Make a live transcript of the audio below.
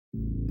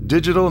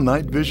Digital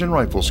Night Vision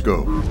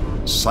Riflescope,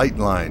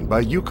 Sightline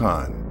by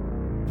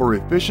Yukon. For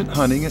efficient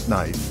hunting at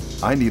night,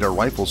 I need a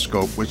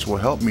riflescope which will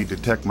help me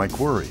detect my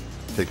quarry,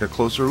 take a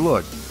closer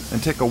look,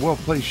 and take a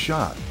well-placed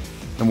shot,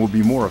 and will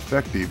be more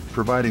effective,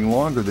 providing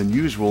longer than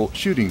usual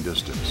shooting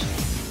distance.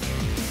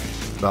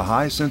 The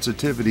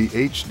high-sensitivity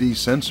HD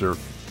sensor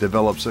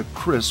develops a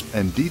crisp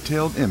and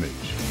detailed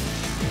image.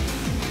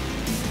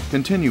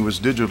 Continuous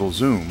digital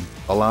zoom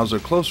allows a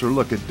closer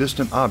look at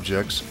distant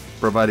objects,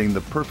 providing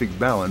the perfect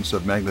balance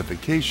of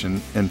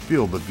magnification and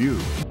field of view.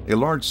 A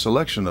large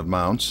selection of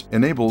mounts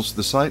enables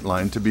the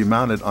Sightline to be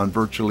mounted on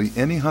virtually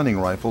any hunting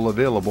rifle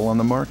available on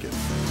the market.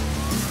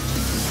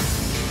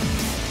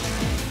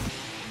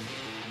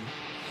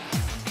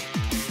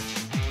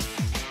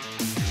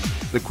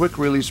 The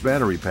quick-release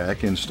battery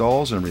pack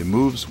installs and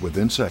removes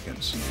within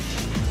seconds.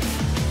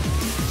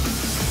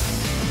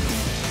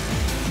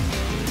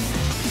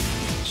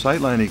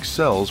 Sightline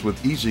excels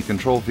with easy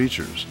control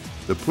features.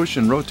 The push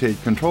and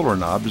rotate controller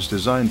knob is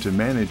designed to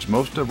manage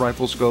most of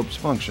Riflescope's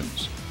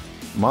functions.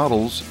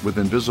 Models with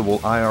invisible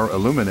IR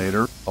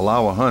illuminator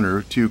allow a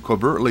hunter to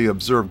covertly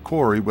observe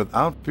quarry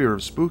without fear of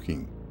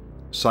spooking.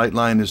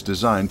 Sightline is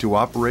designed to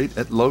operate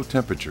at low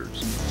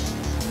temperatures.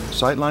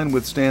 Sightline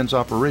withstands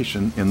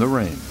operation in the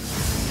rain.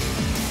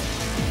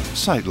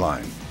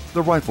 Sightline,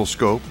 the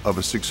riflescope of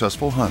a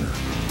successful hunter.